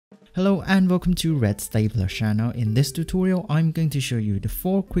Hello and welcome to Red Stapler channel. In this tutorial, I'm going to show you the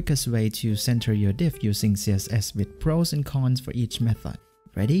 4 quickest ways to center your div using CSS with pros and cons for each method.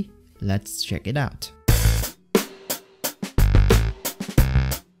 Ready? Let's check it out.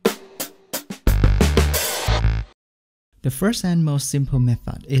 The first and most simple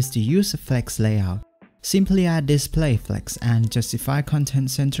method is to use a flex layout. Simply add display flex and justify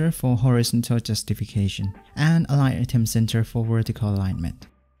content center for horizontal justification and align item center for vertical alignment.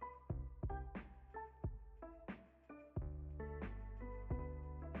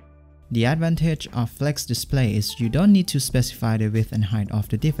 The advantage of flex display is you don't need to specify the width and height of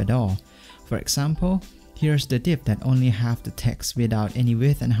the div at all. For example, here's the div that only have the text without any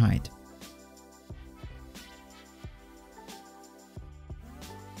width and height.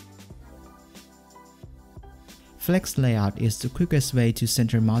 Flex layout is the quickest way to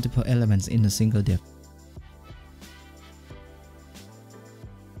center multiple elements in a single div.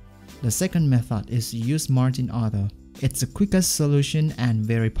 The second method is to use margin auto. It's the quickest solution and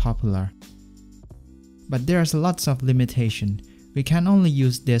very popular. But there's lots of limitation. We can only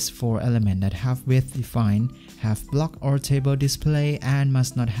use this for elements that have width defined, have block or table display, and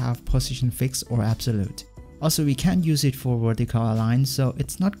must not have position fixed or absolute. Also, we can't use it for vertical align, so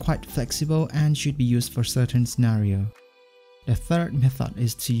it's not quite flexible and should be used for certain scenarios. The third method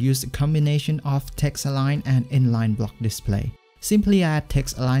is to use a combination of text align and inline block display. Simply add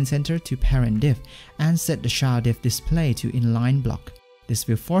text align center to parent div and set the child div display to inline block. This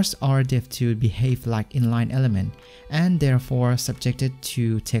will force our div to behave like inline element and therefore subjected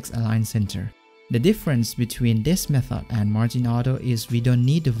to text align center. The difference between this method and margin auto is we don't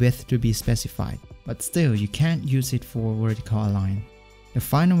need the width to be specified, but still you can't use it for vertical align. The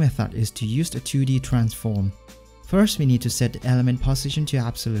final method is to use the 2D transform. First, we need to set the element position to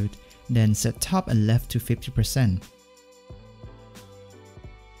absolute, then set top and left to 50%.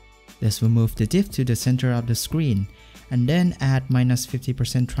 This will move the div to the center of the screen, and then add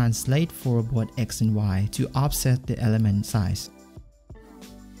 -50% translate for both X and Y to offset the element size.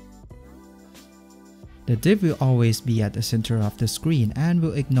 The div will always be at the center of the screen and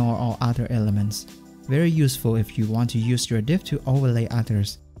will ignore all other elements. Very useful if you want to use your div to overlay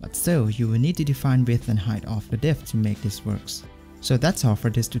others, but still you will need to define width and height of the div to make this works. So that's all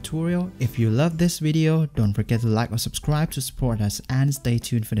for this tutorial. If you love this video, don't forget to like or subscribe to support us and stay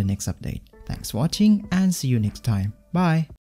tuned for the next update. Thanks for watching and see you next time. Bye!